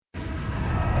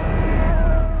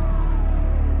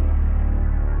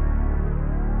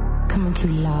to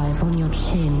live on your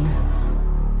chin.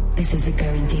 This is the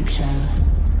Going Deep Show.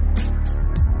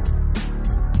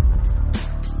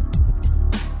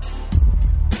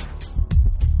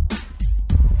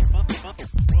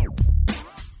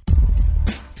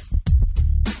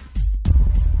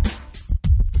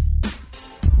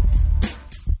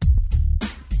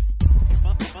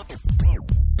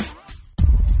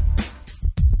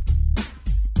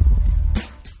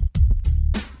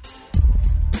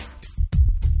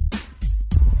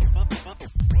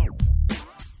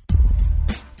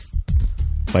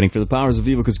 Fighting for the powers of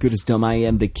evil because good is dumb. I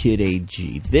am the Kid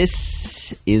AG.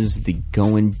 This is the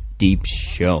Going Deep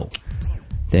Show.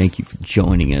 Thank you for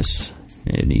joining us.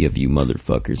 Any of you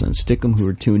motherfuckers on Stickum who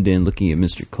are tuned in looking at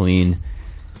Mr. Kleen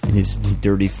and his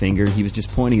dirty finger. He was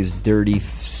just pointing his dirty,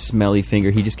 smelly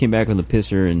finger. He just came back with a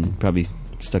pisser and probably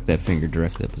stuck that finger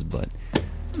directly up his butt.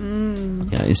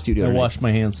 Yeah, in studio. I washed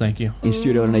my hands, thank you. In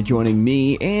studio tonight joining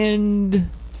me and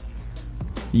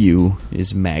you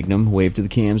is Magnum. Wave to the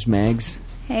cams, Mags.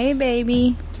 Hey,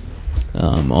 baby.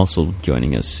 Also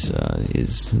joining us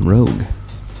is Rogue.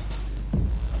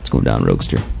 What's going down,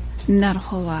 Roguester? Not a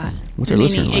whole lot. What's our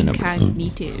listener line number?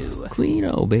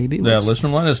 Cleano, baby. That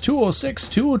listener line is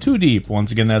 206-202 deep.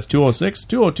 Once again, that's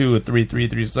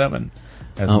 206-202-3337.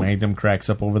 As Magnum cracks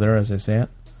up over there as I say it.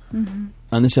 Mm-hmm.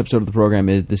 On this episode of the program,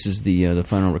 this is the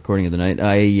final recording of the night.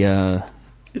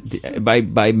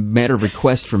 By matter of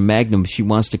request from Magnum, she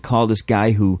wants to call this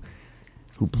guy who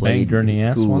played banged her in the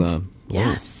ass once.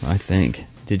 Yes, I think.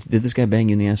 Did this guy bang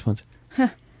you in the ass once?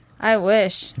 I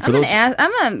wish. I'm a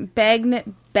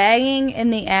bagging in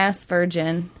the ass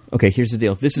virgin. Okay, here's the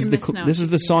deal. This is the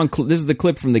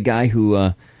clip from the guy who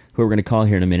we're going to call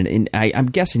here in a minute. And I'm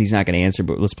guessing he's not going to answer,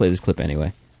 but let's play this clip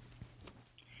anyway.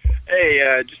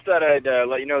 Hey, just thought I'd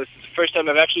let you know this is the first time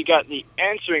I've actually got the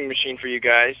answering machine for you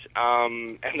guys.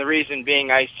 And the reason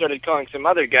being I started calling some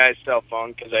other guy's cell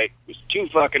phone because I was too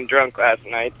fucking drunk last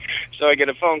night. So I get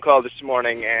a phone call this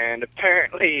morning, and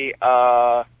apparently,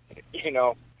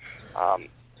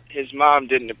 his mom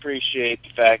didn't appreciate the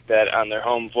fact that on their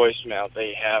home voicemail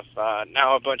they have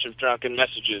now a bunch of drunken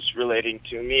messages relating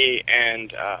to me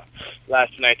and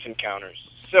last night's encounters.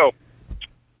 So,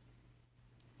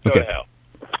 go to hell.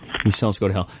 He's telling us to go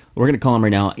to hell. We're going to call him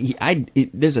right now.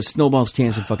 There's a snowball's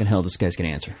chance in fucking hell this guy's going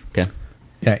to answer. Okay?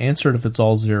 Yeah, answer it if it's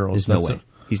all zeros. There's no way.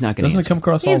 He's not going to answer. Doesn't it come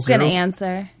across all zeros? He's going to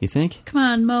answer. You think? Come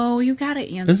on, Mo. You got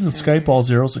to answer. Isn't Skype all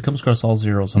zeros? It comes across all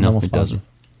zeros. I'm almost positive.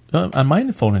 On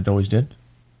my phone, it always did.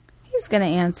 He's going to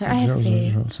answer. I have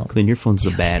faith. Clean, your phone's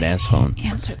a badass phone.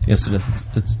 Answer. Yes, it is.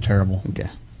 It's terrible. Okay.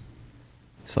 This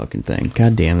fucking thing.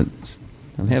 God damn it.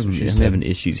 I'm having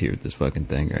issues here with this fucking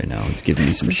thing right now. It's giving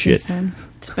me some shit.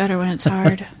 It's better when it's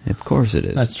hard. Of course it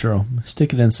is. That's true.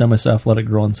 Stick it in semi-soft, let it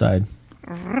grow inside.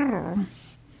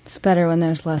 It's better when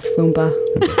there's less Foompa.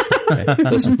 Okay.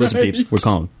 Listen, peeps. We're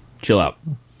calling. Chill out.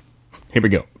 Here we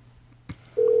go.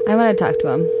 I want to talk to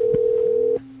him.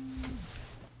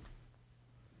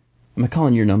 Am I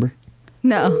calling your number?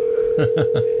 No.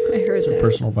 I heard it's a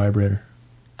personal vibrator.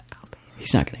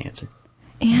 He's not going to answer.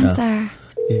 Answer.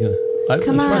 He's going to...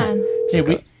 Come on.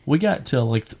 Hey, we got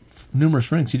to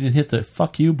numerous rings. He didn't hit the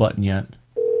fuck you button yet.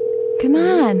 Come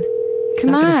on.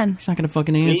 Come on. He's not going to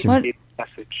fucking answer. What?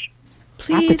 Message.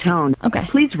 Please. At the tone. Okay.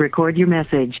 Please record your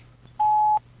message.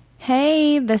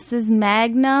 Hey, this is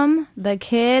Magnum, the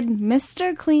Kid,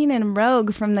 Mr. Kleen and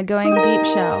Rogue from the Going Deep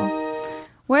Show.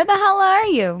 Where the hell are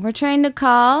you? We're trying to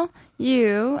call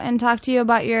you and talk to you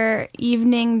about your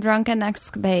evening drunken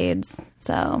escapades.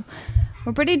 So...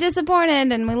 we're pretty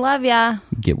disappointed, and we love ya.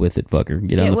 Get with it, fucker.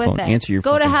 Get on the phone. It. Answer your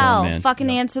Go fucking to hell. phone, man.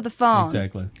 Fucking answer the phone.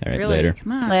 Exactly. All right, really? later.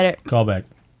 Come on. Later. Call back.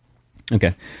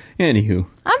 Okay. Anywho.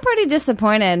 I'm pretty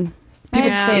disappointed. I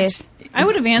had faith. I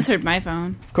would have answered my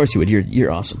phone. Of course you would.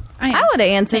 You're awesome. I would have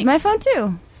answered my phone,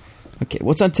 too. Okay,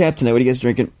 what's on tap tonight? What are you guys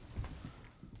drinking?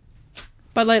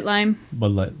 Bud Light Lime. Bud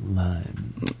Light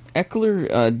Lime.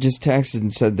 Eckler just texted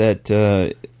and said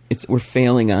that we're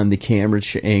failing on the camera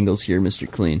angles here, Mr.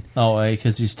 Kleen. Oh,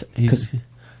 because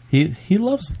he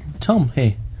loves. Tell him,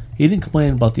 hey, he didn't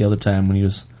complain about the other time when he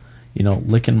was,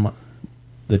 licking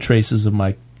the traces of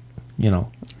my, No,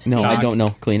 I don't know,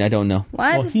 Kleen. I don't know.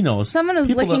 What? Well, he knows. Someone was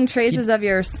licking traces of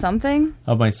your something?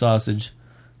 Of my sausage.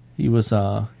 He was,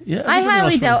 I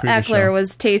highly doubt Eckler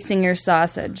was tasting your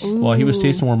sausage. Ooh. Well, he was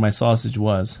tasting where my sausage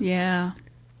was. Yeah.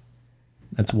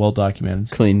 That's well documented.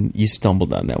 Kleen, you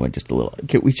stumbled on that one just a little.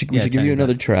 We should give you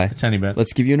another try. A tiny bit.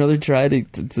 Let's give you another try to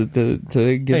give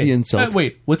the insult.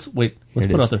 Let's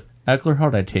put out there. Eckler, how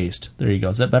did I taste? There you go.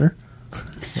 Is that better?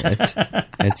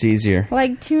 That's easier.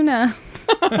 Like tuna.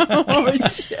 Oh,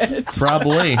 shit.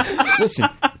 Probably. Listen,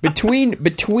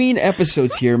 between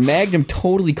episodes here, Magnum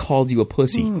totally called you a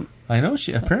pussy. I know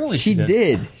she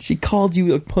did. She called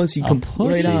you a pussy.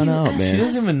 Right on out, man. She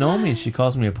doesn't even know me. She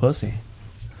calls me a pussy.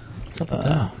 What's up with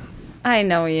that? I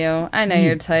know you. I know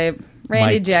your type.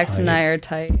 Randy Jackson and I are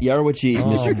tight. You are what you eat,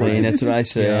 Mr. Clean. That's what I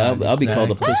say. Yeah, I'll be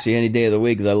called a pussy any day of the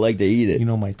week because I like to eat it. You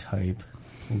know my type.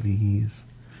 Please.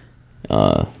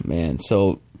 Man.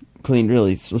 So, Clean,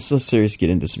 really, let's seriously get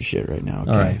into some shit right now.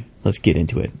 Okay? All right. Let's get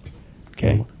into it.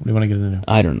 Okay. What do you want to get into?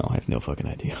 I don't know. I have no fucking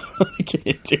idea what to get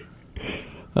into.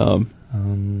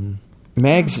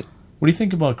 Mags. What do you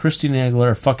think about Christina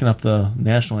Aguilera fucking up the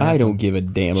national anthem? I don't give a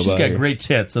damn about her. She's got great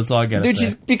tits. That's all I gotta say. Dude,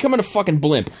 she's becoming a fucking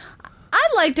blimp. I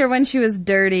liked her when she was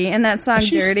dirty in that song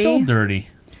She's Dirty. still dirty.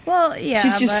 Well, yeah.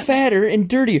 She's just fatter and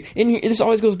dirtier. And this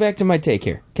always goes back to my take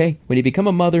here, okay? When you become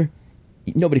a mother,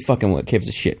 nobody fucking gives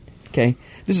a shit, okay?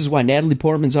 This is why Natalie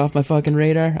Portman's off my fucking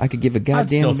radar. I could give a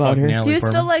goddamn about her. Do you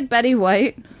still like Betty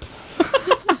White?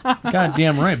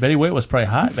 Goddamn right. Betty White was probably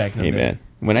hot back in the Hey, day. man.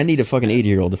 When I need a fucking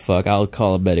 80-year-old to fuck, I'll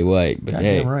call her Betty White. But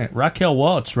Goddamn hey. right. Raquel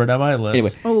Welch, right on my list.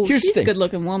 Anyway, Oh, here's she's the a thing.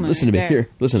 good-looking woman. Listen to me. right there.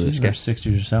 Here, listen to this She's in her guy.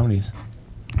 60s or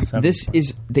 70s. This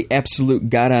is the absolute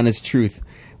God-honest truth.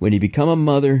 When you become a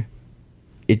mother,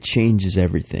 it changes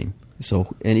everything.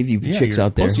 So, any of you chicks your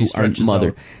out there pussy who aren't stretches mother,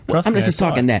 out. well, Trust I'm me, not I just saw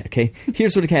talking it. that, okay?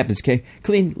 Here's what happens, okay?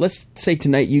 Clean, let's say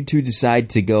tonight you two decide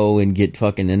to go and get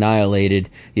fucking annihilated.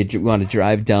 You want to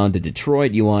drive down to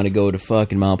Detroit. You want to go to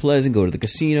fucking Mount Pleasant, go to the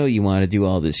casino. You want to do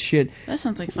all this shit. That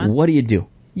sounds like fun. What do?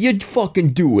 You'd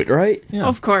fucking do it, right? Yeah.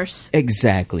 Of course.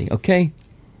 Exactly, okay?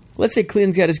 Let's say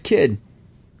Clean's got his kid,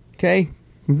 okay?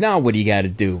 Now what do you got to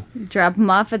do? Drop him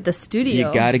off at the studio.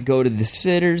 You got to go to the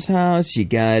sitter's house. You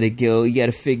got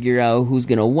to figure out who's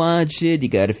going to watch it. You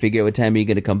got to figure out what time you're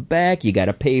going to come back. You got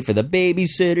to pay for the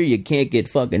babysitter. You can't get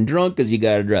fucking drunk because you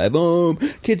got to drive home.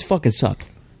 Kids fucking suck,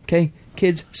 okay?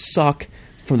 Kids suck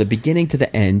from the beginning to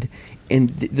the end. And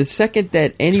the second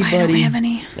that anybody... That's why I don't have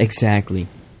any. Exactly.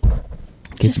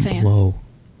 Kids Just saying. blow.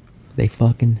 They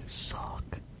fucking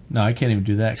suck. No, I can't even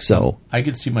do that. So- I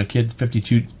get to see my kid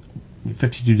 52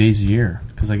 days a year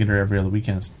because I get her every other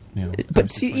weekend. You know,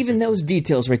 But see, even those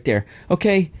details right there,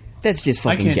 okay? That's just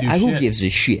fucking... can't do Who shit. gives a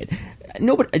shit?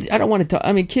 Nobody... I don't want to talk...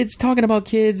 I mean, kids talking about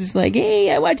kids is like,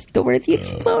 hey, I watched Dora the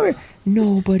Explorer.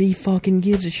 Nobody fucking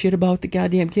gives a shit about the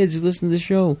goddamn kids who listen to the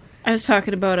show. I was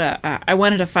talking about I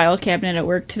wanted a file cabinet at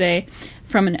work today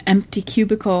from an empty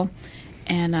cubicle,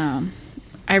 and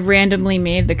I randomly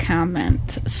made the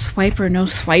comment, swipe or no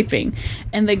swiping.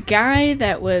 And the guy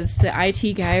that was the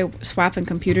IT guy swapping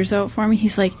computers out for me,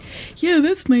 he's like, yeah,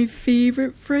 that's my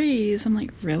favorite phrase. I'm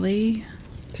like, really?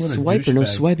 What a Swipe or no douchebag.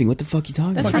 swiping? What the fuck you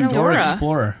talking That's about? from Dora Dora.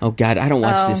 Explorer. Oh, God, I don't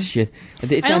watch this shit.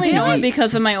 It's I on only know TV. it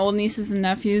because of my old nieces and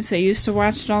nephews. They used to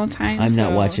watch it all the time. I'm not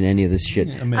so- watching any of this shit.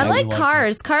 mean, I like would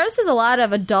Cars. Cars has a lot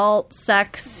of adult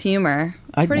sex humor.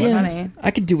 It's pretty funny.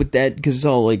 I could do with that because it's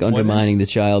all like undermining the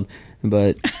child.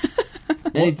 But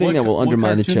anything that will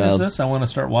undermine the what cartoon child. Is this? I want to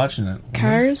start watching it.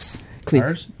 Cars? Clean.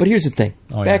 Cars? But here's the thing.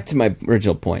 Oh, Back yeah. to my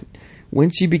original point.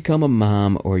 Once you become a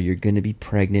mom or you're going to be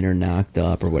pregnant or knocked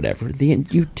up or whatever,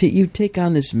 you take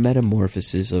on this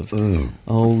metamorphosis of,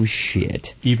 oh,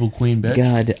 shit. Evil Queen bitch.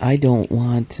 God, I don't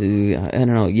want to... I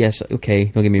don't know. Yes, okay,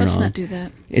 don't get me Let's wrong. not do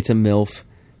that. It's a MILF.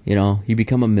 You know, you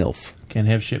become a MILF. Can't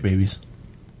have shit babies.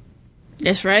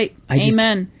 That's right. I just-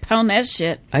 Amen. Pound that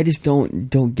shit. I just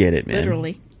don't get it, man.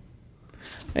 Literally.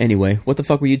 Anyway, what the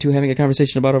fuck were you two having a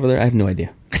conversation about over there? I have no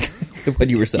idea what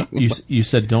you were talking about. You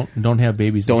said don't have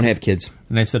babies. Don't have kids.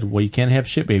 And I said, well, you can't have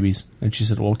shit babies. And she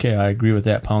said, well, okay, I agree with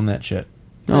that. Pound that shit.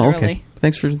 Oh, okay. Literally.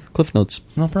 Thanks for the Cliff Notes.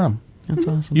 No problem. That's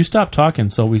awesome. You stopped talking,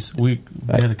 so we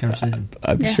had a conversation.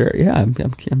 I'm Yeah. sure. Yeah,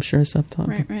 I'm sure I stopped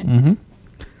talking. Right, right. Mm-hmm.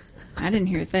 I didn't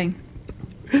hear a thing.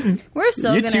 We're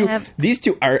still You going two, to have... these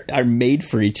two are made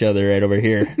for each other right over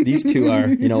here. These two are.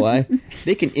 You know why?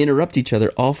 They can interrupt each other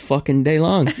all fucking day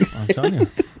long. I'm telling you.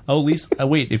 Oh, at least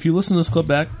wait. If you listen to this clip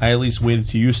back, I at least waited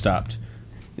till you stopped.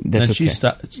 That's then okay. she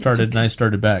started, and I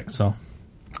started back. So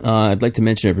I'd like to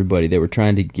mention everybody. They were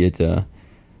trying to get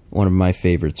one of my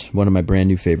favorites, one of my brand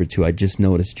new favorites, who I just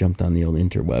noticed jumped on the old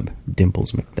interweb,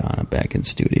 Dimples McDonough, back in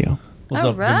studio. what's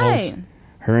All up, right. Dimples?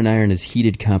 Her and I are in a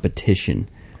heated competition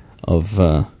of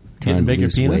trying to bigger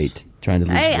lose penis? weight. Trying to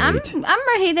lose Hey, I'm weight.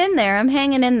 right in there. I'm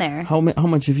hanging in there. How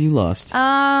much have you lost?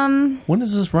 When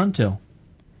does this run till?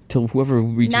 Till whoever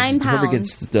reaches, 9 pounds. whoever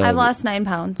gets the. I've lost 9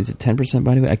 pounds. Is it 10%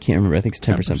 body weight? I can't remember. I think it's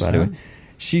 10% body 10%?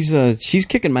 weight. She's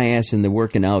kicking my ass in the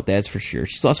working out. That's for sure.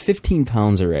 She's lost 15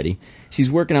 pounds already. She's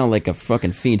working out like a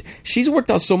fucking fiend. She's worked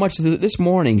out so much that this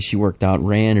morning she worked out,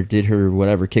 ran or did her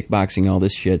whatever kickboxing, all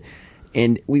this shit,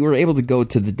 and we were able to go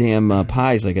to the damn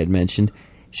pies like I'd mentioned.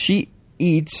 She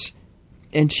eats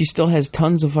and she still has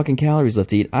tons of fucking calories left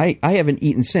to eat. I haven't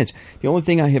eaten since. The only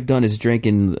thing I have done is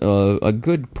drinking a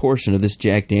good portion of this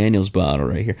Jack Daniels bottle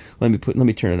right here. Let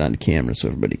me turn it on the camera so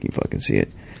everybody can fucking see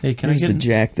it. Hey, can Here's I get the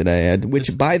Jack that I had,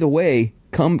 which, by the way,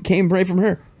 came right from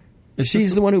her.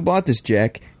 She's the one who bought this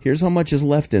Jack. Here's how much is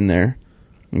left in there.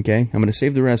 Okay? I'm going to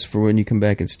save the rest for when you come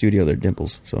back in studio there,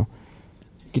 Dimples. So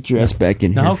get your ass back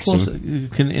in here. Now, how close?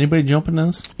 Can anybody jump in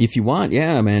this? If you want,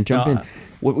 yeah, man, jump in.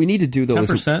 What we need to do, though,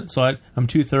 10%, so I'm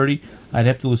 230. I'd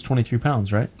have to lose 23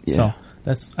 pounds, right? Yeah.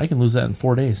 So I can lose that in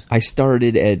 4 days. I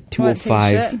started at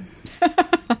 205.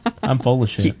 I'm full of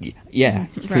shit. Yeah.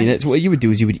 That's what you would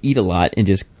do is you would eat a lot and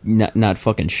just not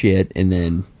fucking shit, and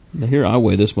then here I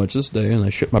weigh this much this day, and I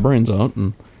shit my brains out.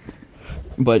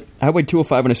 But I weighed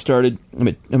 205 when I started. I'm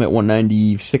at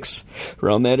 196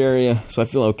 around that area, so I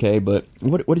feel okay. But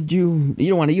what did you?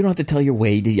 You don't have to tell your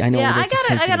weight. I know. Yeah,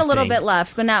 I got a little bit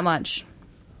left, but not much.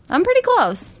 I'm pretty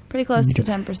close. Pretty close to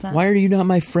 10%. Why are you not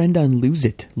my friend on Lose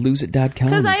It? LoseIt.com.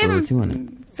 Because I haven't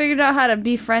figured out how to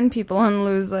befriend people on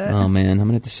Lose It. Oh man, I'm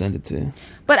gonna have to send it to you.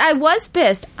 But I was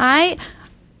pissed.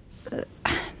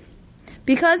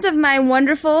 Because of my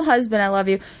wonderful husband, I love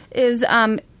you, was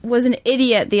an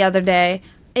idiot the other day.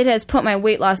 It has put my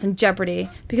weight loss in jeopardy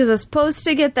because I was supposed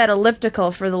to get that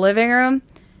elliptical for the living room,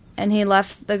 and he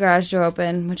left the garage door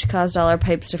open, which caused all our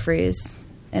pipes to freeze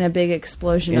in a big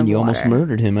explosion of water. And you almost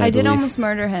murdered him, I believe. did almost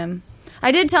murder him.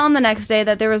 I did tell him the next day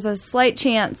that there was a slight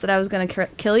chance that I was going to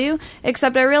kill you,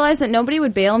 except I realized that nobody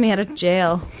would bail me out of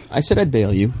jail. I said I'd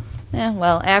bail you. Yeah,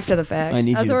 well, after the fact.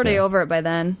 I was already over it by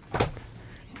then.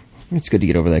 It's good to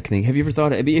get over that thing. Have you ever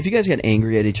thought, if you guys got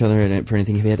angry at each other for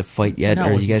anything, have you had to fight yet? Not or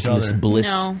are with you guys each in this other. bliss?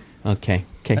 No. Okay.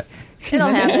 It'll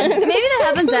happen. Maybe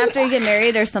that happens after you get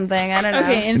married or something. I don't know.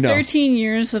 Okay, in No. 13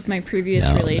 years of my previous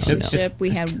No. relationship,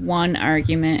 we had one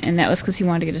argument, and that was because he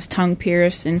wanted to get his tongue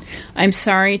pierced. And I'm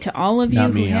sorry to all of you Not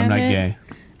who me. have I'm not it. gay.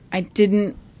 I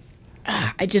didn't.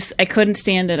 I couldn't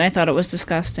stand it. I thought it was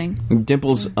disgusting.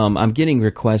 Dimples, I'm getting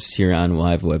requests here on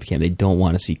live webcam. They don't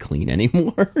want to see Kleen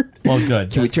anymore. Well,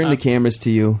 good. Can we turn the cameras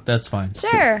to you? That's fine.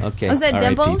 Sure. Okay. Was that All right,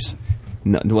 Dimples? peeps.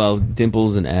 No, well,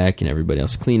 Dimples and Eck and everybody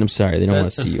else. Kleen, I'm sorry. They don't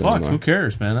want to see you Fuck, anymore. who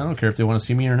cares, man? I don't care if they want to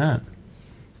see me or not.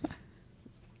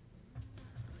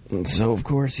 So, of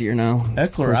course, here now.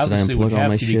 Eckler obviously would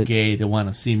have to be gay to want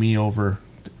to see me over,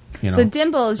 So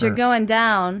Dimples, you're going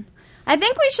down. I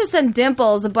think we should send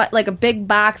Dimples a big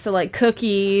box of like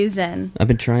cookies and I've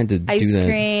been trying to ice do that.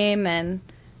 cream and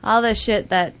all the shit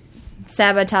that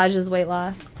sabotages weight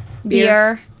loss.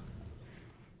 Beer.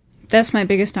 That's my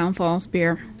biggest downfall is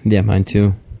beer. Yeah, mine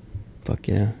too. Fuck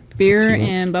yeah. Beer Fucks you up.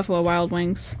 and Buffalo Wild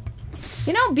Wings.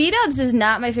 You know, B-Dubs is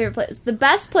not my favorite place. The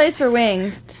best place for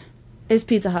wings is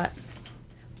Pizza Hut.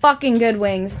 Fucking good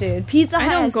wings, dude. Pizza Hut.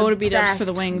 I don't is go the to B-Dubs for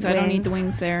the best wings. I don't eat the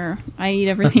wings there. I eat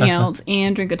everything else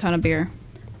and drink a ton of beer.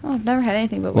 Oh, I've never had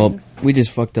anything but Well, wings. we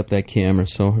just fucked up that camera,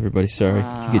 so everybody, sorry.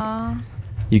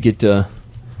 You get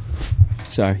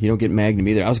sorry, you don't get Magnum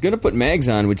either. I was going to put Mags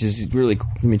on, which is really,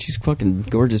 she's fucking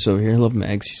gorgeous over here. I love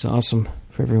Mags. She's awesome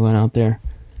for everyone out there.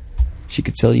 She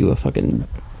could sell you a fucking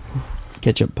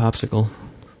ketchup popsicle.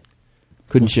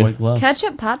 Couldn't you? White gloves.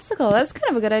 Ketchup popsicle. That's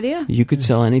kind of a good idea. You could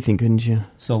sell anything, couldn't you?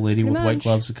 So, lady with Pretty white much.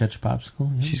 gloves to catch a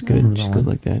popsicle. Yeah. She's good. She's good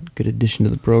like that. Good addition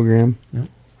to the program. Yep.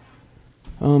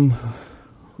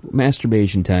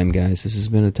 Masturbation time, guys. This has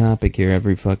been a topic here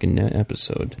every fucking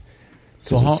episode.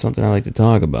 So Because it's something I like to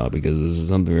talk about because this is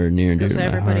something very near and dear to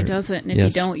Because my everybody heart. does it, and if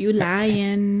Yes. you don't, you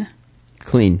lying.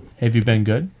 Clean. Have you been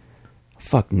good?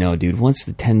 Fuck no, dude. Once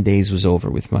the 10 days was over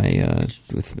with my,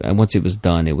 once it was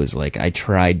done, it was like I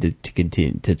tried to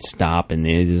continue to stop, and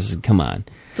it just come on.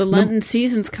 The Lenten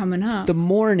season's coming up. The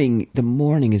morning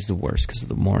is the worst because of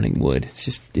the morning wood. It's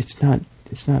just it's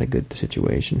not a good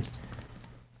situation.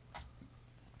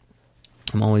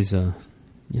 I'm always you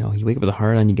wake up with a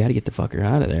heart on. You got to get the fucker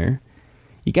out of there.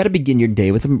 You got to begin your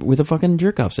day with a fucking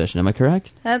jerk off session. Am I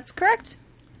correct? That's correct.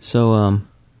 So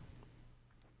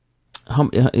how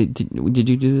did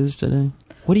you do this today?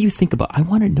 What do you think about? I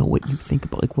want to know what you think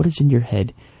about. Like, what is in your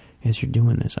head as you're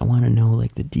doing this? I want to know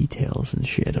like the details and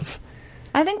shit of.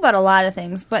 I think about a lot of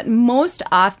things, but most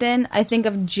often I think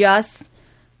of just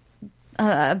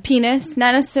a penis,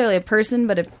 not necessarily a person,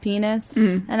 but a penis,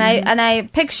 and I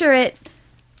picture it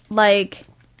like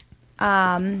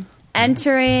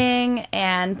entering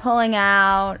and pulling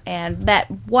out, and that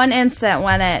one instant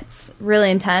when it's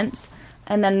really intense,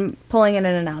 and then pulling it in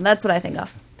and out. That's what I think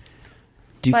of.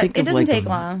 Do you But think it of doesn't like take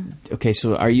long. Okay,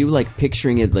 so are you like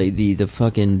picturing it like the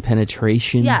fucking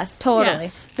penetration? Yes, totally.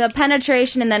 Yes. The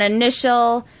penetration and then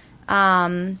initial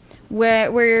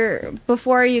where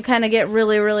before you kind of get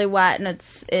really, really wet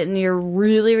and you're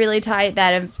really, really tight,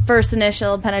 that first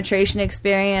initial penetration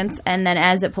experience, and then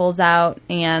as it pulls out,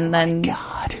 and then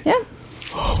God, yeah,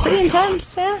 it's pretty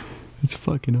intense. Yeah, it's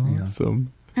fucking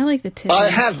awesome. I like the tip. I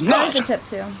like the tip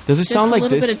too. Does it Just sound like a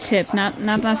little this? bit of tip, not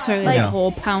necessarily Like- the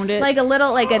whole pound it. Like a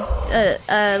little, like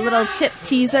a little tip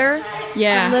teaser.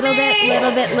 Yeah. A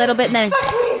little bit, and then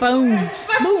boom.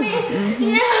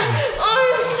 Yeah.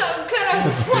 Oh, it's so good. I'm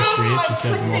appreciate she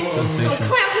says the most sensation.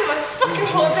 clamping my fucking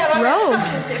hole down on Rogue.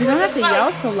 that fucking You don't have to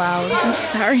yell so loud. I'm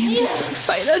sorry, I'm just so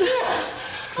excited.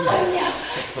 Oh,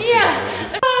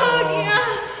 yeah. Oh,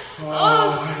 yeah.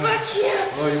 Oh, fuck yeah.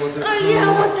 Oh, yeah,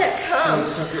 I want that cum.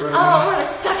 Oh, I want to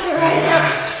suck it right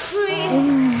out. Please.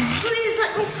 Please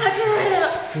let me suck it right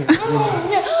out. Oh,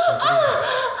 yeah.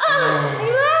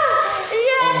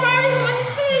 Yeah, my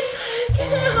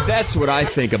face. That's what I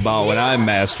think about when I'm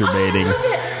masturbating.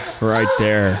 Right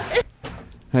there.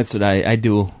 That's what I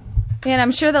do. And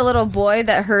I'm sure the little boy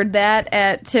that heard that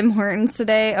at Tim Hortons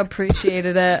today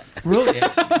appreciated it. Really?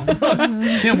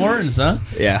 Tim Hortons, huh?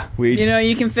 Yeah, we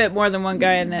You can fit more than one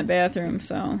guy in that bathroom,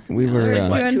 so we were.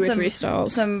 Doing 2 or some- 3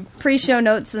 stalls. Some pre-show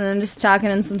notes and then just talking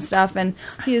and some stuff, and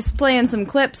he was playing some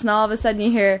clips, and all of a sudden you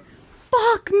hear,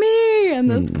 "Fuck me!" and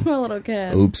this poor little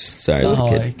kid. Oops, sorry, little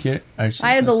kid. I can't.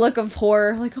 I had the look of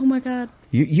horror, like, oh my god.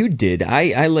 You did.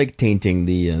 I like tainting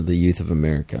the youth of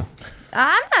America.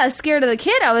 I'm not scared of the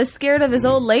kid. I was scared of his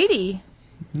old lady.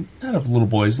 Not of little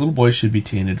boys. Little boys should be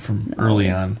tainted from early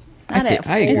on. Not at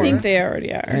I I 4. think they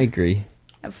already are. I agree.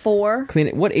 At 4?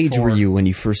 Clean. What age 4. were you when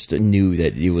you first knew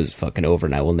that it was fucking over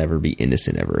and I will never be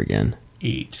innocent ever again?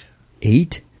 8.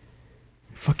 8?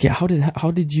 Fuck yeah!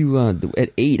 How did you at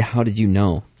 8? How did you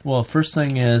know? Well, first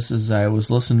thing is I was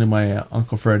listening to my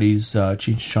Uncle Freddie's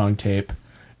Cheech Chong tape,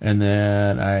 and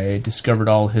then I discovered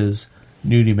all his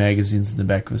nudie magazines in the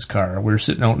back of his car. We were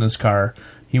sitting out in his car.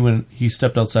 He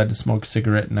stepped outside to smoke a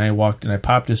cigarette, and I walked and I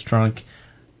popped his trunk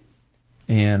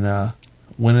and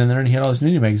went in there, and he had all these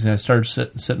nudie magazines. I started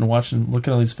sitting and watching,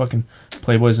 looking at all these fucking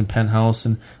Playboys and Penthouse,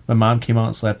 and my mom came out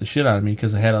and slapped the shit out of me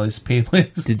because I had all these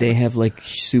Playboys. Did they have like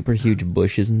super huge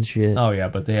bushes and shit? Oh yeah,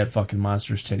 but they had fucking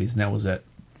monsters titties, and that was it.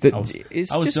 That- I was it's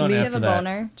done just Did me. you after have a that.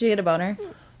 boner? Did you get a boner?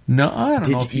 No, I don't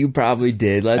know. Did If you probably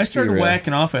did? Let's I started be real.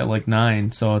 whacking off at like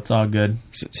 9, so it's all good.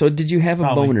 So did you have a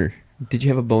Probably. boner? Did you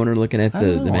have a boner looking at I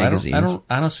don't the know. magazines? I don't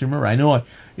honestly remember. I know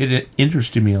it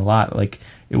interested me a lot. Like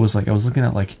it was like I was looking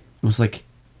at like it was like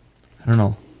I don't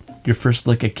know, your first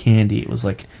lick of candy. It was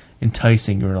like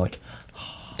enticing. You were like,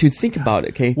 Dude, think about it,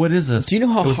 okay? what is this? Do you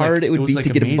know how was hard like- it would was be like to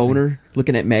get amazing. a boner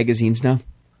looking at magazines now?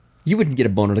 You wouldn't get a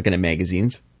boner looking at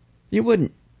magazines. You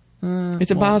wouldn't. It's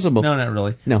impossible. No, not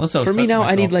really. No. Unless I was For me touching now, I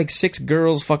myself. need like 6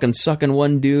 girls fucking sucking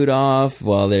one dude off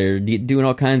while they're doing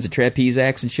all kinds of trapeze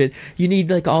acts and shit. You need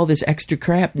like all this extra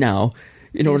crap now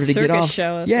in order to get circus off.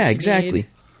 show is Yeah, what you exactly. need.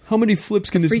 How many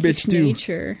flips can this Freakish bitch do?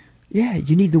 nature. Yeah,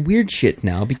 you need the weird shit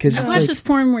now because I it's watched like, this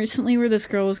porn recently where this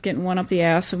girl was getting one up the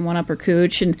ass and one up her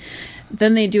cooch, and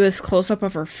then they do this close up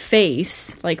of her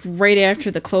face, like right after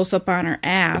the close up on her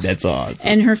ass. That's awesome.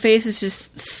 And her face is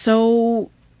just so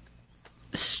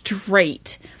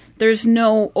straight. There's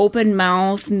no open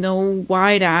mouth, no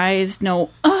wide eyes, no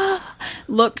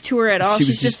look to her at all. She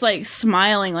was She's just like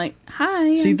smiling, like,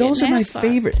 "Hi." See, I'm those are getting my ass fucked."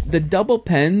 favorite. The double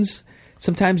pens,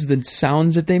 sometimes the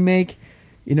sounds that they make,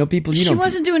 people, She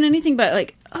wasn't doing anything but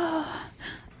like,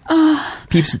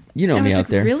 peeps, you know I me was out like,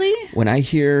 there. really? When I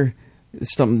hear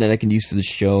something that I can use for the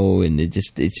show, and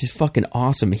it's just fucking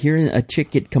awesome. Hearing a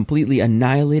chick get completely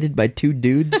annihilated by 2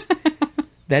 dudes,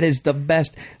 that is the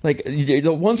best. Like the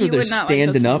ones where You they're would not like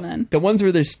standing this up, one then. the ones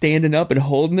where they're standing up and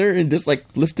holding her and just like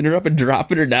lifting her up and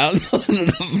dropping her down. Those are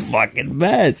the fucking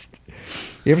best.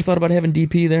 You ever thought about having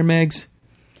DP there, Megs?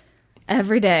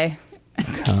 Every day.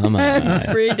 Come on.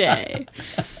 every day.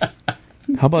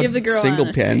 How about Give the girl single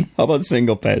honesty. pen? How about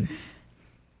single pen?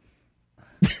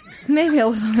 Maybe a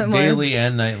little bit more. daily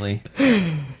and nightly.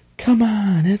 Come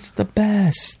on, it's the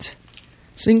best.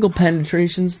 Single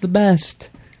penetration's the best.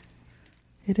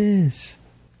 It is.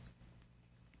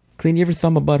 Clean, you ever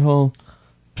thumb a butthole?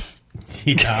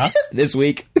 Yeah, This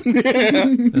week?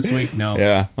 this week no.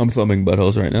 Yeah, I'm thumbing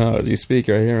buttholes right now as you speak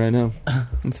right here, right now.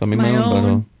 I'm thumbing my My own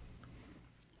own.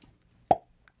 butthole.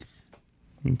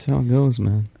 That's how it goes,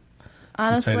 man.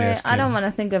 Honestly, tight-ass I don't kid. want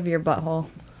to think of your butthole.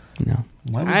 No.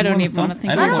 Why would I you don't wanna even wanna thumb-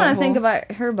 think I don't about want it. to think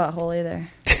about her butthole either.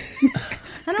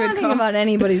 I don't want to think call. about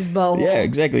anybody's butthole. Yeah,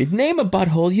 exactly. Name a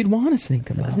butthole you'd want to think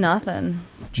about. Nothing.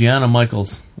 Gianna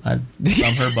Michaels. I'd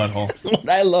thumb her butthole. What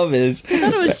I love is, I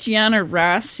thought it was Gianna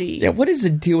Rossi. yeah, what is the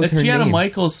deal with It's her Gianna name?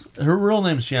 Michaels. Her real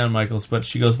name's Gianna Michaels, but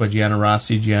she goes by Gianna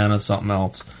Rossi, Gianna something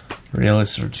else.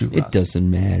 Realist or two rods. It doesn't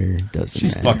matter.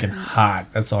 She's fucking hot.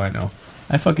 That's all I know.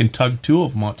 I fucking tugged 2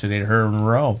 of them out today to her in a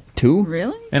row. 2?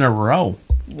 Really? In a row.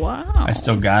 Wow. I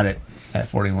still got it at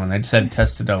 41. I just had to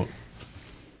test it out.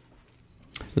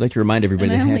 We'd like to remind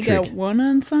everybody And I that only Hattrick. got 1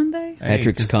 on Sunday? Hattrick's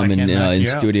Hey, 'cause I coming can't knock in you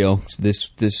out. studio.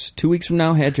 This 2 weeks from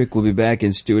now, Hattrick will be back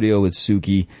in studio with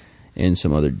Suki and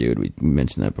some other dude. We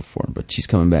mentioned that before, but she's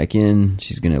coming back in.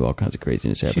 She's going to have all kinds of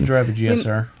craziness She happening. drive a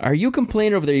GSR. Are you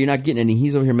complaining over there you're not getting any?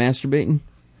 He's over here masturbating?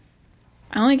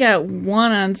 I only got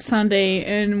 1 on Sunday,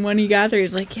 and when he got there,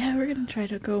 he's like, yeah, we're going to try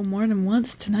to go more than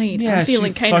once tonight. Yeah, I'm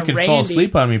feeling she kind of fucking randy. fell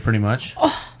asleep on me pretty much.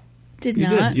 Did You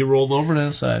not. did. You rolled over to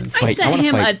the side. I Fight. I sent wanna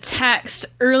him fight. a text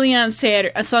early on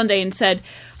Sunday and said,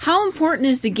 how important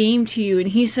is the game to you? And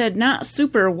he said, not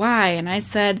super. Why? And I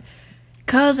said,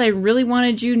 because I really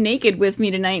wanted you naked with me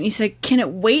tonight. And he said, can it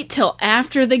wait till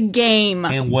after the game?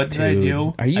 And what did I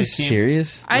do? Are you I came-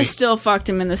 serious? I still fucked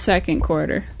him in the second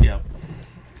quarter. Yeah.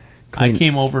 I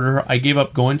came over to her. I gave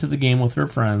up going to the game with her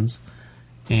friends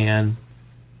and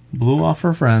blew off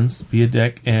her friends, be a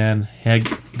dick, and had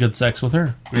good sex with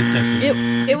her. Great sex with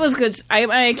her. It was good.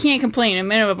 I can't complain. It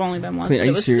may have only been once, Clean, but are it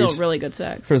you was serious? still really good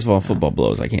sex. First of all, football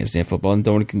blows. I can't stand football, and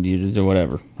don't do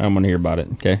whatever. I don't want to hear about it.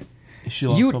 Okay. She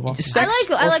loves football. Sex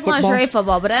I or like football? lingerie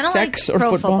football, but I don't Sex like or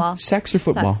pro football? Sex or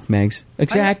football, Sex. Mags?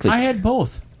 Exactly. I had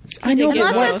both. I know. Unless but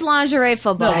Unless what? it's lingerie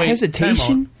football. No, wait, Hesitation?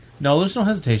 time out. No, there's no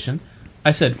hesitation.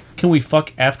 I said, can we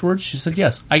fuck afterwards? She said,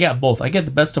 yes. I got both. I get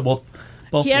the best of both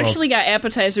He worlds. actually got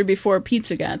appetizer before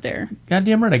pizza got there.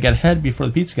 Goddamn right. I got head before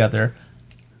the pizza got there.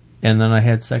 And then I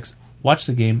had sex, watched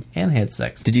the game, and had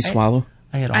sex. Did you swallow?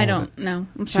 I had all I of don't it. know.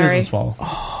 I'm She sorry. doesn't swallow.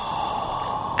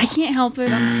 I can't help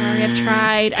it. I'm sorry. I've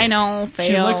tried. I know. She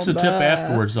Failed, licks the tip but-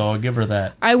 afterwards, though. I'll give her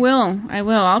that. I will.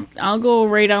 I'll go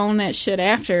right on that shit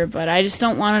after, but I just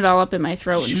don't want it all up in my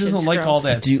throat. She and shit. doesn't It's like gross. all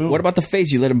that Do you, spoon. what about the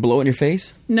face? You let him blow in your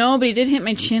face? No, but he did hit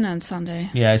my chin on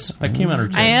Sunday. Yeah, I came on her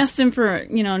tits. I asked him for,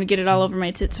 to get it all over my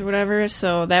tits or whatever,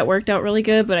 so that worked out really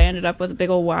good, but I ended up with a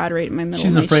big old wad right in my middle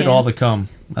She's of my afraid chin. of all the cum.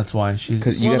 That's why. She's.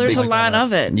 'Cause you Well, got there's big, a lot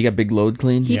of it. You got big load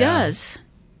clean? He Yeah. does.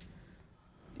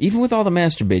 Even with all the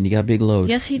masturbating, you got big load.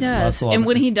 Yes, he does. That's a lot And of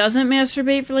when it. he doesn't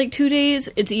masturbate for like 2 days,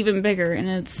 it's even bigger, and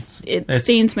it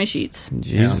stains my sheets.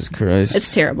 Jesus Christ.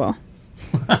 It's terrible.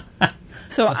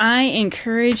 So I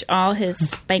encourage all his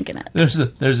spanking it. There's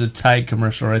a Tide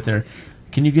commercial right there.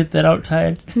 Can you get that out,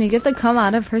 Tide? Can you get the cum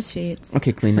out of her sheets?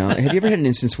 Okay, clean now. Have you ever had an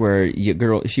instance where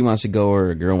she wants to go or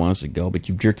a girl wants to go, but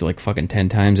you've jerked her like fucking 10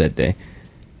 times that day?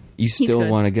 You still good.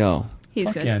 want to go? He's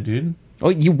Fuck good. yeah, dude. Oh,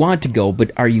 you want to go,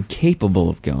 but are you capable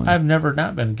of going? I've never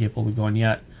not been capable of going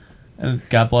yet. And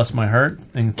God bless my heart.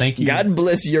 And thank you. God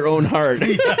bless your own heart.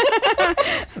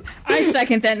 I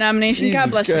second that nomination. God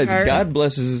Jesus bless your Christ, heart. God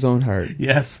blesses his own heart.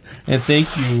 Yes. And thank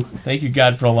you,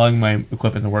 God, for allowing my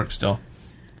equipment to work still.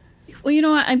 Well, you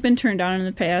know what? I've been turned down in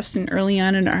the past, and early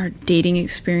on in our dating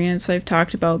experience, I've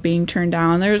talked about being turned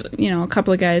down. There's, a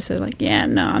couple of guys that are like, yeah,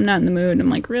 no, I'm not in the mood. I'm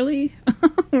like, really?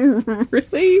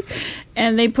 Really?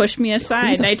 And they pushed me Who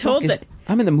aside, the and I fuck told is- that.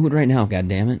 I'm in the mood right now,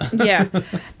 goddammit. Yeah.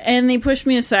 And they pushed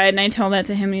me aside, and I told that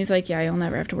to him, and he's like, yeah, you'll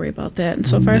never have to worry about that. And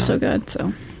so far, so good.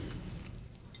 So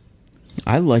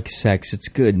I like sex. It's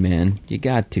good, man. You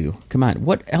got to. Come on.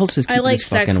 What else is I keeping like this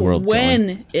sex fucking world when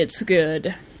going? it's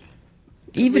good.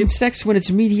 Even sex when it's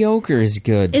mediocre is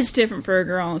good. It's different for a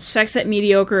girl. Sex at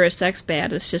mediocre or sex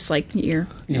bad. It's just like you're.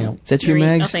 Yeah. Is that true, No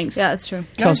Mags? thanks. Yeah, that's true.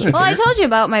 Tell us- Guys are Well, I there. told you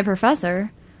about my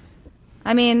professor.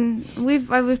 I mean, we've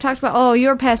talked about. Oh, you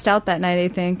were passed out that night, I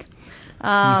think.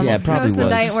 Yeah, it probably It was the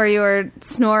was. night where you were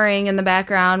snoring in the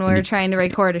background. We were trying to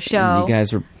record a show. You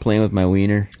guys were playing with my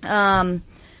wiener.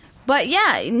 But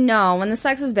yeah, no. When the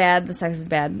sex is bad, the sex is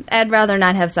bad. I'd rather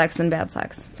not have sex than bad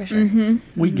sex, for sure.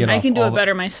 We get I off can do all it the-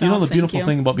 better myself, You know the thank beautiful you.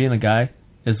 thing about being a guy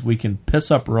is we can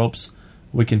piss up ropes,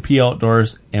 we can pee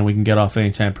outdoors, and we can get off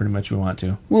anytime pretty much we want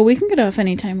to. Well, we can get off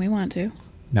anytime we want to.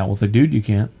 Now with a dude, you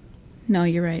can't. No,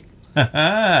 you're right.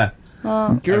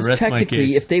 Girls, rest my technically,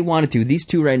 case. if they wanted to, these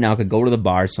two right now could go to the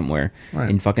bar somewhere Right.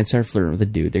 and fucking start flirting with a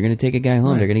dude. They're going to take a guy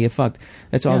home. Right. They're going to get fucked.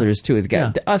 That's all Yeah. there is to it. The guy,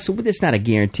 Yeah. to us, it's not a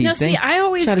guaranteed No, thing. see, I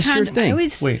always it's not a sure I thing.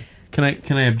 always. Wait, can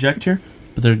I object here?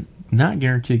 But they're not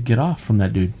guaranteed to get off from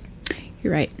that dude.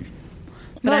 You're right.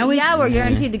 But I always- yeah, we're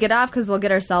guaranteed to get off because we'll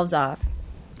get ourselves off.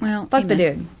 Well, Fuck the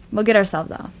amen. dude. We'll get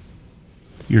ourselves off.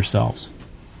 Yourselves.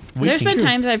 There's been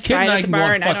times I've Kid tried and I at the can go bar,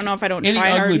 and and I fuck don't know if I don't any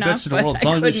try hard ugly enough. bitch in the but world. As I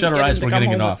long as we couldn't shut our get eyes, him to we're come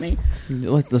getting it home off. with me.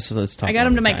 Let's talk. I got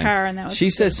him about to my time. car, and that was. She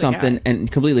said that's the guy. something and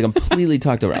completely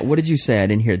talked over. What did you say? I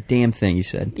didn't hear a damn thing you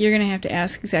said. You're gonna have to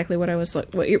ask exactly what I was.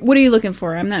 What are you looking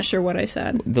for? I'm not sure what I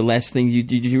said. The last thing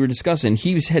you were discussing,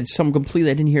 he had some completely.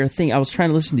 I didn't hear a thing. I was trying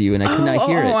to listen to you and I could not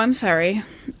hear it. Oh, I'm sorry.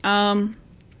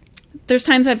 there's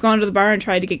times I've gone to the bar and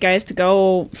tried to get guys to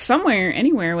go somewhere,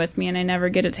 anywhere with me, and I never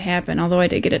get it to happen, although I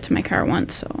did get it to my car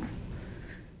once, so...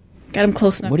 Got him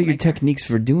close enough. What are to my your car. techniques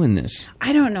for doing this?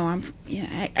 I don't know.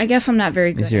 I guess I'm not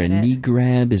very good at it. Is there a knee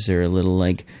grab? Is there a little,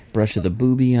 like, brush of the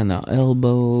boobie on the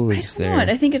elbow? Is I don't know it.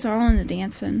 I think it's all in the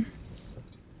dancing.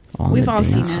 We've all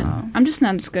seen it. I'm just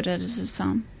not as good at it as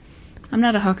some. I'm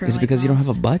not a hooker. Is it because you don't have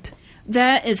a butt?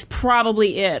 That is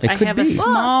probably it. I could have be. a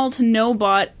small to no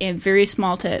butt and very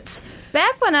small tits.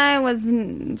 Back when I was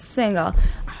single,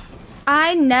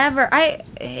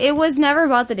 it was never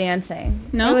about the dancing.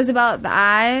 No? It was about the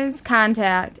eyes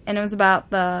contact, and it was about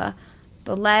the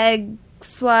leg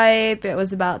swipe. It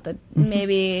was about the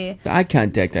maybe The eye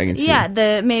contact, I can see. yeah,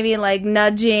 the maybe like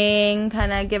nudging,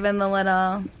 kind of giving the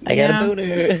little. I got a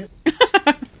boner.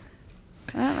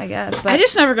 Oh my god! But I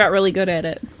just never got really good at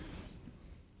it.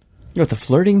 With the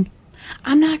flirting?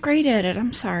 I'm not great at it.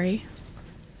 I'm sorry.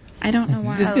 I don't know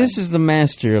why. This is the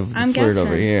master of the I'm flirt guessing.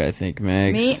 over here, I think,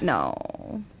 Mags. me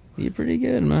no. You're pretty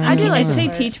good, man. I do like to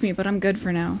Yeah. say teach me, but I'm good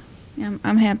for now. Yeah,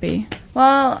 I'm happy.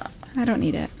 Well, I don't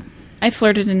need it. I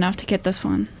flirted enough to get this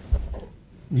one.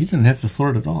 You didn't have to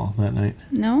flirt at all that night.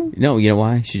 No? No, you know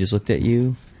why? She just looked at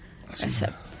you. I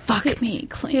said, fuck me,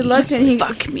 Kleen. he looked and he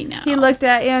fuck me now. He looked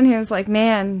at you and he was like,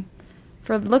 "Man,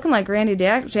 for looking like Randy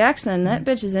Jackson, that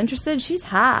bitch is interested. She's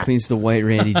hot. Cleans the white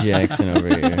Randy Jackson over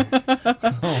here.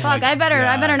 Fuck, I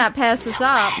better not pass this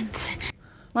up.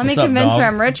 Let me What's up, convince dog? her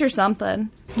I'm rich or something.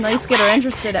 At least get her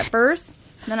interested at first.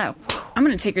 Then I'm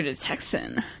going to take her to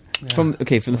Texan. From the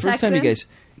first time you Texan?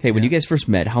 guys, when you guys first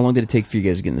met, how long did it take for you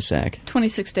guys to get in the sack?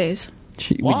 26 days.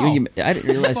 Wow. I didn't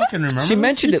realize. fucking remember She this?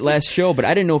 mentioned it last show, but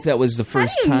I didn't know if that was the how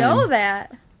first do you time. know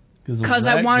that? Because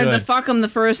I wanted to fuck him the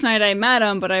first night I met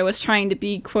him, but I was trying to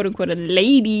be quote-unquote a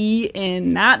lady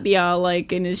and not be all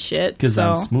like in his shit. Because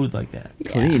so. I'm smooth like that.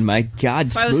 Clean, my God,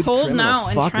 So smooth I was holding criminal out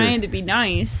and fucker. trying to be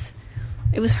nice.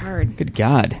 It was hard. Good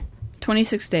God,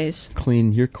 26 days.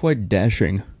 Clean, you're quite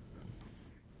dashing.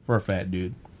 For a fat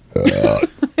dude.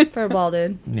 For a bald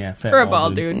dude. Yeah, fat For a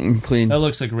bald dude. Clean. That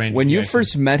looks like Randy When you Jackson,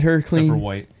 first met her, except for Clean,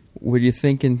 white. were you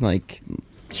thinking like?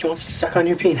 She wants to suck on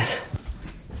your penis.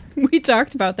 We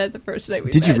talked about that the first night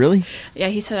we Did you met. really? Yeah,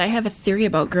 he said, I have a theory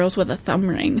about girls with a thumb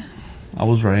ring. I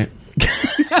was right.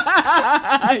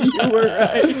 You were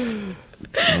right.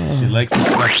 She likes to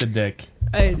suck the dick.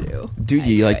 I do. Do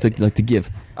you like to give?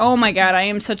 Oh my god, I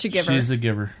am such a giver. She's a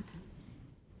giver.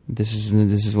 This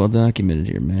is well documented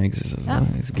here, Mags. Is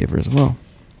a giver as well.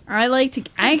 I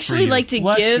actually like to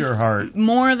Bless give your heart.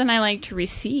 more than I like to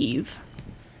receive.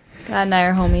 God and I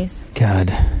are homies.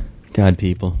 God,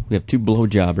 people, we have two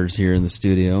blowjobbers here in the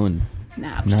studio, and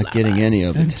Nah, not getting any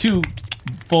of And it. two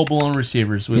full-blown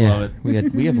receivers. We love it. we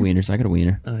have wieners. I got a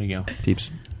wiener. There you go. Peeps,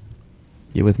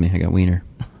 get with me. I got wiener.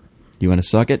 You want to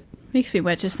suck it? Makes me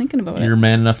wet just thinking about You're it.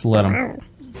 man enough to let him.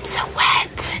 So wet.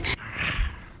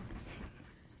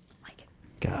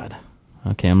 God.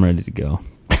 Okay, I'm ready to go.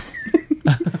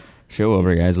 Show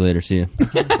over, guys. Later. See ya.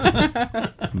 I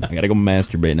gotta go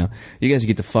masturbate now. You guys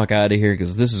get the fuck out of here,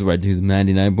 because this is where I do the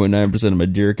 99.9% of my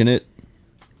jerking it.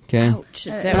 Okay? Ouch.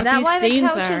 Is that, Is what that these why the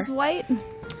stains couch are? is white?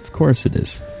 Of course it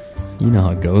is. You know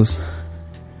how it goes.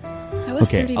 That was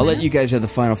Okay, 30 I'll let you minutes. guys have the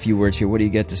final few words here. What do you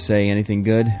got to say? Anything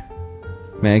good?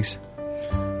 Mags?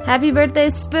 Happy birthday,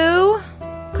 Spoo.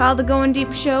 Call the Going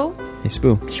Deep Show. Hey,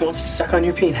 Spoo. She wants to suck on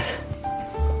your penis.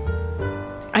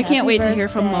 I can't Happy wait to hear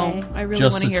from Mo. birthday. I really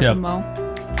Just want to a hear tip. from Mo.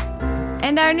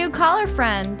 And our new caller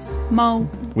friend. Mo.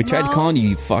 We tried Mo. calling you,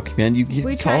 you fuck, man. You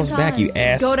We call tried us back, you calling.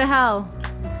 ass. Go to hell.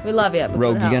 We love you. But Rogue, go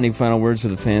to you got hell. any final words for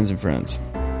the fans and friends?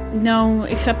 No,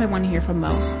 except I want to hear from Mo.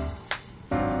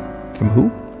 From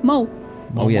who? Mo.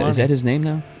 Oh, yeah. Is Money. that his name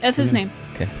now? That's his name.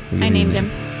 Okay. I named him.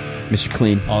 Mr.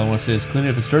 Clean. All I want to say is clean it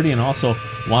if it's dirty, and also,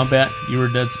 Wombat, you were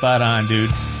dead spot on, dude.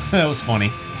 That was funny.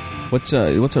 What's our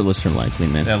listener like, Clean,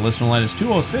 man? That listener line is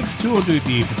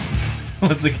 206-202-DEEP.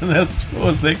 Once again, that's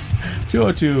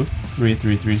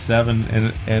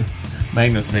 206-202-3337. And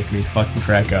Magnus making me fucking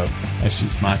crack up as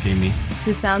she's mocking me.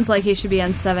 This sounds like he should be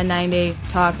on 790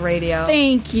 Talk Radio.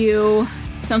 Thank you.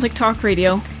 Sounds like talk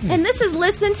radio. And this is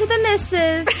Listen to the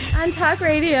Missus on Talk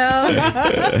Radio.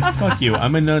 Fuck you.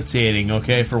 I'm enunciating,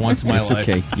 okay, for once in my It's life.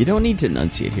 okay. You don't need to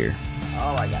enunciate here.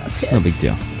 Oh my god. It's no big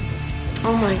deal.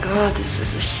 Oh my god, this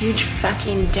is a huge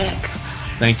fucking dick.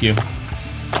 Thank you.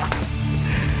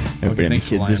 Everybody, I'm thanks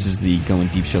for Kid. This is the Going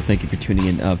Deep Show. Thank you for tuning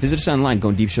in. Visit us online,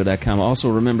 goingdeepshow.com. Also,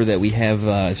 remember that we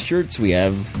have shirts, we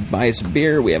have buy us a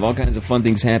beer, we have all kinds of fun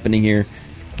things happening here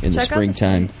in the Check out the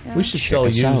springtime. site, yeah. We should Check sell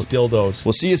us used out. dildos.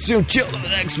 We'll see you soon. Chill to the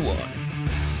next one.